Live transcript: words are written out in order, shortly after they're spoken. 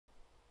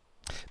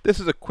This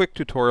is a quick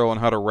tutorial on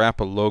how to wrap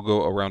a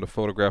logo around a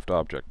photographed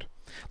object.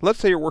 Let's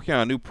say you're working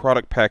on a new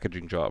product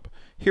packaging job.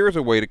 Here is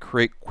a way to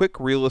create quick,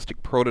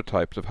 realistic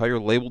prototypes of how your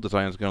label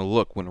design is going to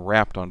look when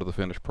wrapped onto the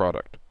finished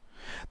product.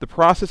 The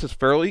process is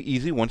fairly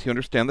easy once you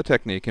understand the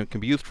technique and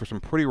can be used for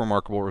some pretty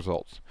remarkable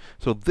results.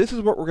 So this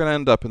is what we're going to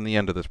end up in the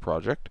end of this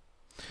project.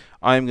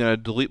 I'm going to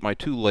delete my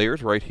two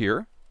layers right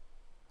here,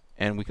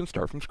 and we can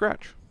start from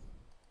scratch.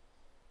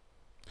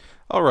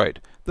 Alright,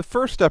 the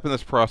first step in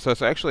this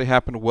process actually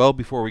happened well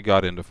before we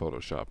got into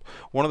Photoshop.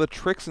 One of the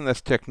tricks in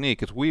this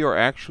technique is we are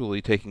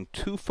actually taking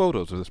two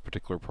photos of this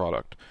particular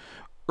product.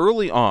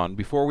 Early on,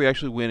 before we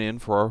actually went in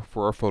for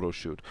our photo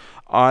shoot,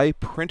 I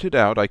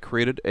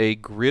created a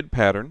grid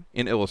pattern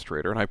in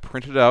Illustrator, and I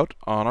printed it out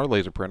on our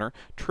laser printer,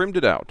 trimmed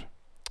it out.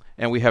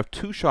 And we have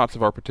two shots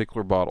of our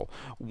particular bottle.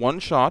 One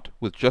shot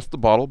with just the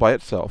bottle by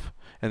itself,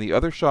 and the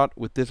other shot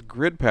with this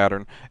grid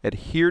pattern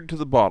adhered to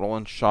the bottle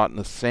and shot in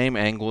the same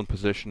angle and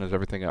position as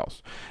everything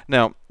else.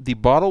 Now, the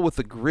bottle with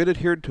the grid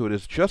adhered to it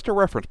is just a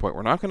reference point.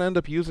 We're not going to end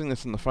up using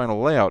this in the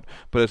final layout,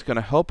 but it's going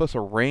to help us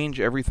arrange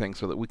everything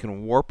so that we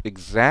can warp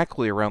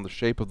exactly around the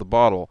shape of the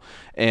bottle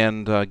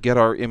and get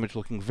our image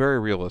looking very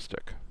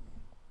realistic.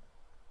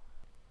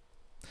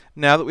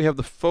 Now that we have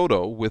the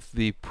photo with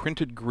the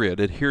printed grid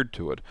adhered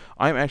to it,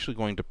 I'm actually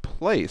going to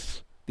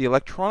place the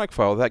electronic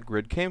file that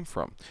grid came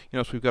from.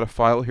 So we've got a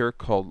file here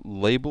called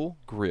label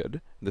grid.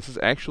 This is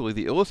actually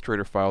the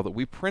Illustrator file that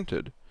we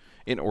printed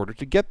in order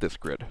to get this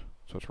grid.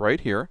 So it's right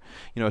here.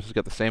 It's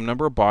got the same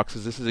number of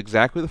boxes. This is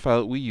exactly the file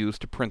that we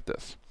used to print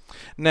this.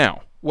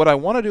 Now, what I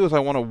want to do is I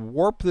want to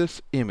warp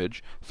this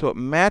image so it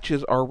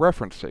matches our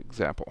reference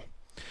example.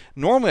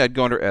 Normally I'd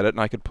go under Edit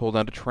and I could pull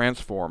down to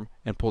Transform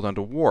and pull down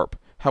to Warp.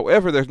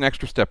 However, there's an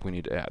extra step we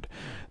need to add.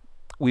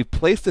 We've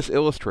placed this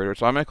Illustrator,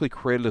 it's automatically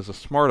created as a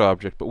smart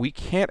object, but we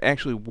can't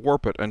actually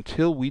warp it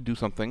until we do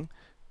something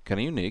kind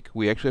of unique.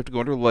 We actually have to go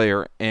under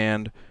Layer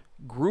and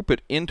group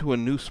it into a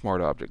new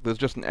smart object. There's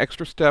just an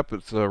extra step.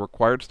 It's a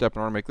required step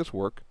in order to make this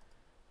work.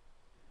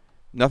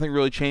 Nothing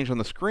really changed on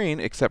the screen,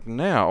 except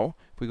now,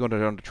 if we go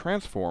down to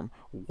Transform,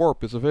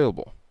 Warp is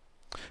available.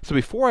 So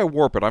before I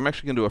warp it, I'm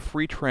actually going to do a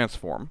free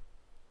transform.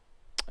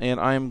 And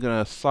I'm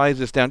going to size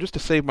this down just to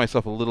save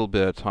myself a little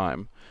bit of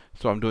time.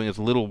 So I'm doing as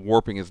little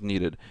warping as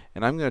needed.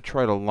 And I'm going to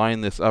try to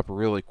line this up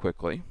really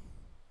quickly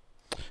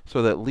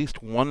so that at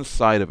least one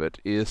side of it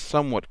is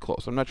somewhat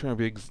close. I'm not trying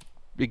to be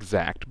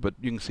exact, but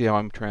you can see how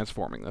I'm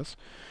transforming this.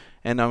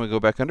 And now I'm going to go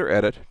back under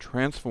Edit,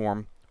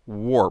 Transform,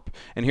 Warp.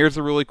 And here's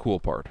the really cool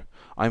part.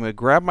 I'm going to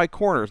grab my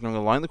corners, and I'm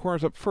going to line the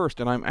corners up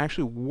first, and I'm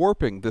actually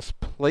warping this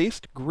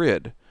placed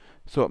grid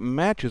so it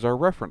matches our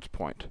reference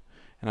point.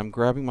 And I'm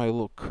grabbing my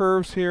little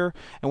curves here.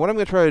 And what I'm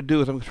going to try to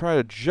do is I'm going to try to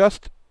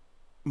adjust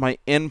my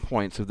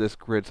endpoints of this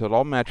grid so it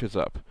all matches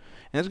up.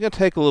 And it's going to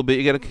take a little bit.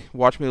 You got to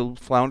watch me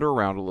flounder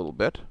around a little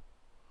bit.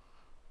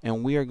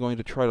 And we are going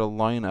to try to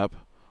line up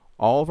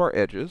all of our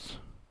edges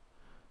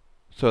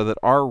so that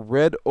our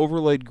red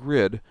overlaid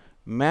grid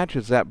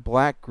matches that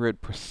black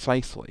grid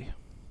precisely.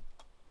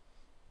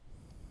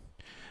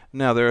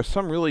 Now, there are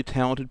some really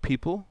talented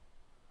people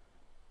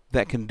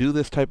that can do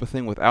this type of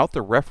thing without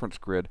the reference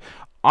grid.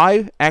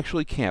 I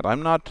actually can't.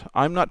 I'm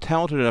not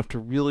talented enough to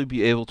really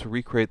be able to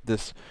recreate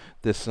this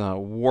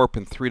warp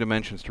in 3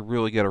 dimensions to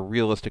really get a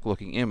realistic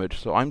looking image.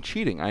 So I'm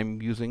cheating.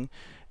 I'm using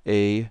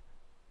a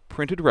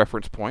printed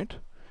reference point,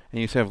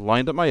 and you see I've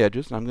lined up my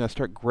edges. And I'm going to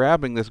start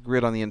grabbing this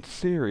grid on the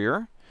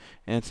interior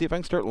and see if I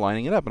can start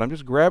lining it up. And I'm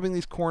just grabbing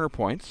these corner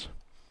points,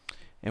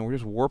 and we're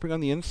just warping on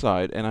the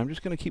inside. And I'm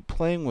just going to keep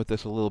playing with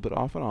this a little bit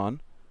off and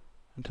on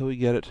until we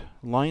get it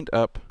lined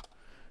up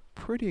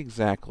pretty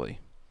exactly.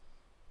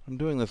 I'm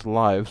doing this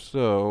live,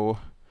 so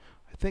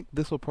I think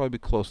this will probably be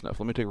close enough.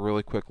 Let me take a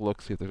really quick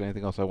look, see if there's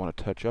anything else I want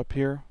to touch up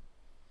here.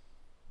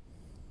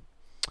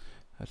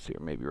 Let's see,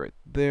 maybe right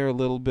there a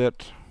little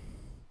bit.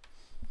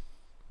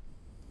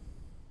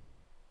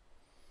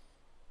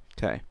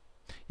 Okay.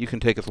 You can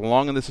take as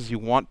long in this as you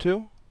want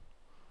to.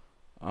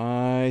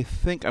 I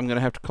think I'm going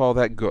to have to call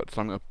that good,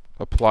 so I'm going to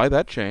apply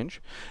that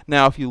change.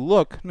 Now, if you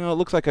look, no, it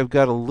looks like I've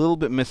got a little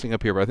bit missing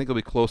up here, but I think it'll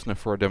be close enough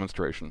for a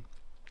demonstration.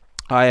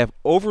 I have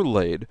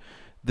overlaid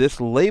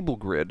this label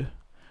grid,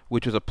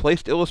 which is a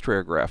placed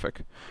Illustrator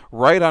graphic,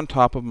 right on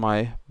top of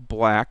my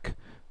black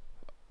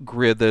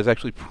grid that is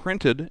actually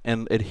printed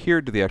and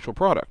adhered to the actual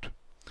product.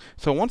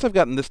 So once I've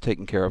gotten this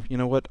taken care of, you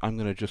know what? I'm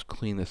going to just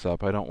clean this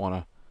up. I don't want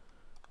to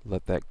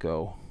let that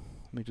go.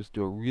 Let me just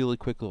do a really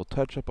quick little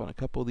touch-up on a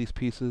couple of these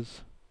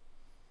pieces.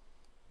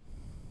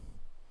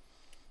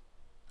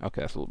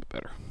 Okay, that's a little bit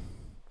better.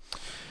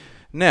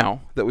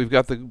 Now that we've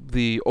got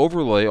the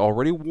overlay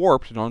already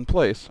warped and on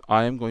place,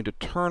 I am going to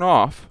turn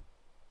off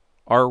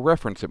our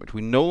reference image.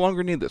 We no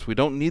longer need this. We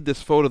don't need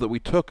this photo that we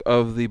took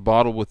of the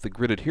bottle with the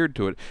grid adhered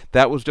to it.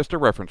 That was just a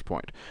reference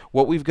point.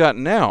 What we've got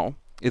now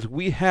is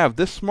we have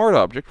this smart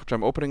object, which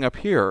I'm opening up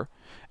here,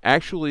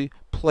 actually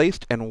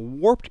placed and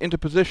warped into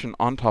position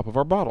on top of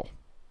our bottle,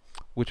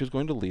 which is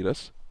going to lead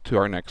us to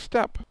our next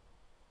step.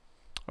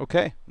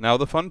 Okay, now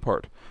the fun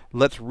part.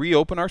 Let's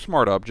reopen our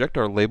smart object,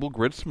 our label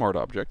grid smart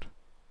object.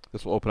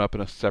 This will open up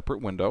in a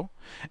separate window.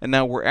 And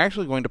now we're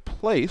actually going to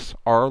place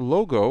our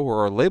logo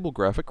or our label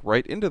graphic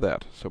right into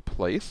that. So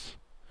place.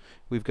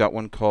 We've got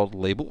one called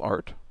Label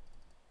Art.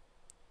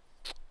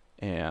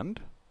 And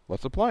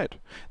let's apply it.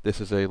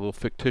 This is a little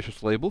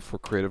fictitious label for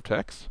Creative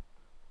Text,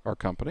 our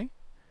company.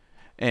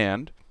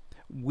 And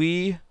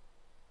we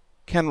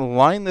can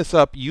line this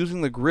up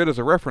using the grid as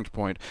a reference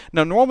point.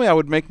 Now, normally I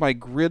would make my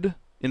grid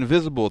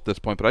invisible at this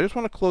point, but I just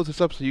want to close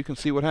this up so you can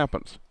see what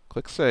happens.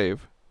 Click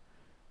Save.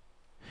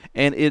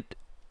 And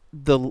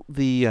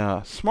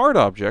the smart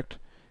object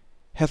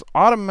has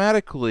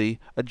automatically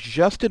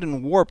adjusted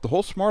and warped. The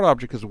whole smart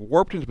object is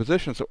warped into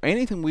position, so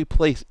anything we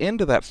place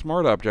into that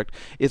smart object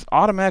is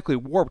automatically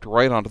warped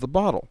right onto the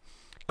bottle.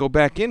 Go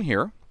back in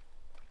here,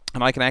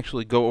 and I can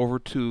actually go over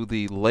to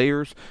the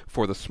layers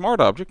for the smart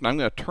object, and I'm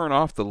going to turn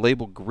off the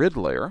label grid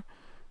layer,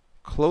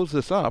 close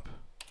this up,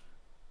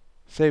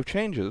 save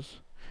changes,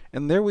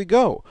 and there we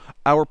go.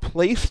 Our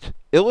placed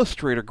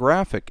Illustrator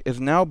graphic has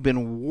now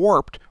been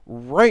warped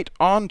right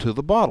onto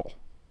the bottle.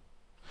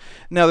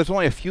 Now, there's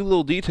only a few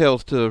little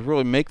details to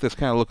really make this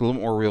kind of look a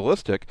little more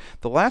realistic.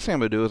 The last thing I'm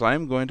going to do is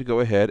I'm going to go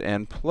ahead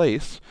and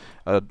place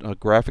a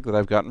graphic that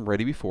I've gotten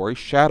ready before, a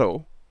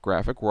shadow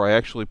graphic, where I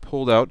actually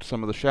pulled out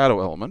some of the shadow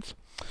elements.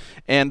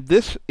 And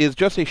this is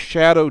just a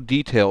shadow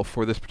detail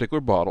for this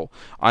particular bottle.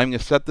 I'm going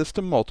to set this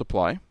to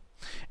multiply.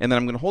 And then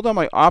I'm going to hold down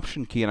my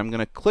Option key, and I'm going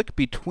to click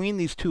between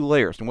these two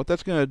layers. And what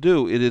that's going to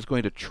do, it is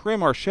going to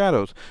trim our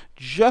shadows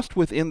just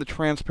within the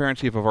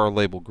transparency of our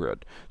label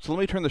grid. So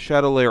let me turn the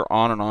shadow layer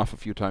on and off a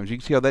few times. You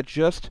can see how that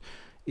just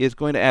is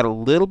going to add a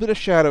little bit of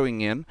shadowing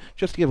in,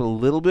 just to give it a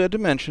little bit of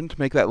dimension to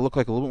make that look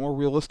like a little bit more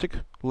realistic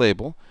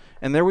label.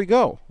 And there we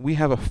go. We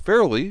have a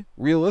fairly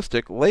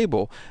realistic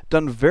label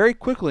done very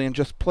quickly and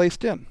just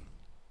placed in.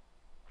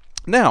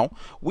 Now,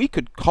 we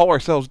could call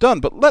ourselves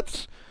done, but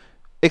let's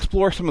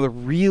explore some of the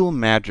real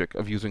magic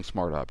of using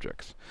smart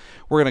objects.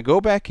 We're going to go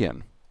back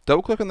in,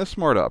 double click on this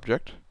smart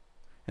object,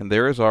 and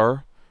there is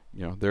our,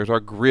 there's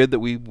our grid that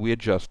we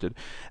adjusted.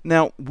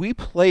 Now, we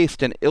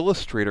placed an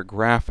Illustrator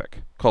graphic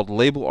called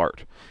Label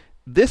Art.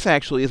 This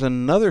actually is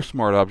another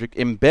smart object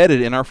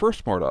embedded in our first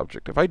smart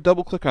object. If I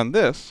double click on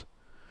this,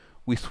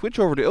 we switch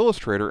over to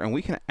Illustrator and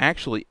we can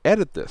actually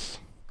edit this.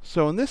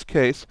 So in this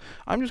case,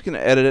 I'm just going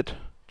to edit it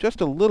just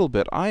a little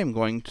bit. I am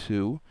going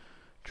to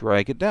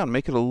drag it down,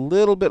 make it a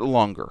little bit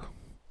longer.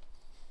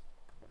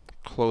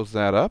 Close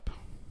that up.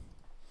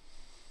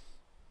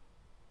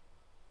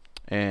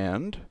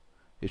 And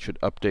it should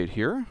update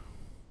here.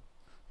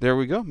 There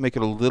we go. Make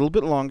it a little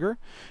bit longer.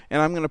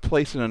 And I'm going to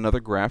place in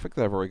another graphic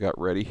that I've already got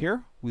ready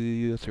here.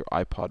 That's your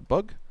iPod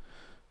bug.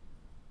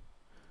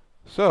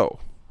 So,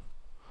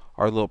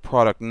 our little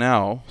product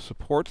now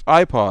supports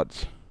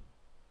iPods.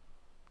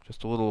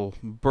 Just a little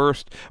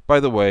burst.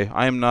 By the way,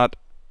 I am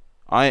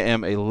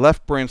a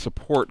left brain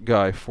support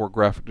guy for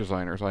graphic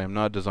designers. I am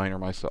not a designer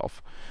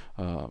myself.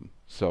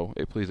 So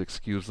please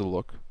excuse the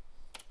look.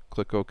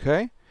 Click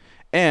OK.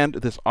 And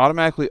this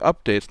automatically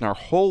updates and our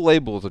whole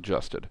label is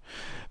adjusted.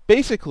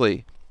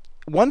 Basically,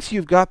 once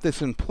you've got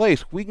this in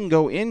place, we can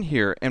go in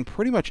here and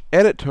pretty much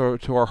edit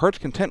to our heart's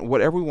content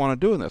whatever we want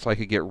to do in this. I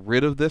could get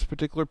rid of this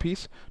particular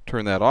piece,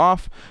 turn that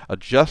off,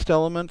 adjust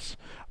elements,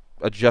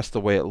 adjust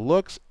the way it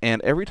looks,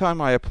 and every time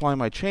I apply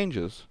my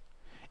changes,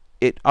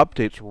 it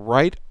updates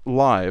right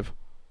live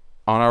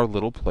on our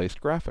little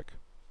placed graphic.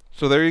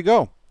 So there you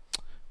go.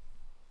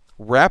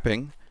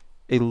 Wrapping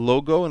a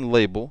logo and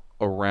label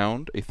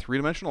around a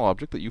three-dimensional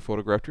object that you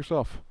photographed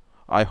yourself.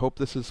 I hope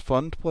this is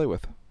fun to play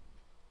with.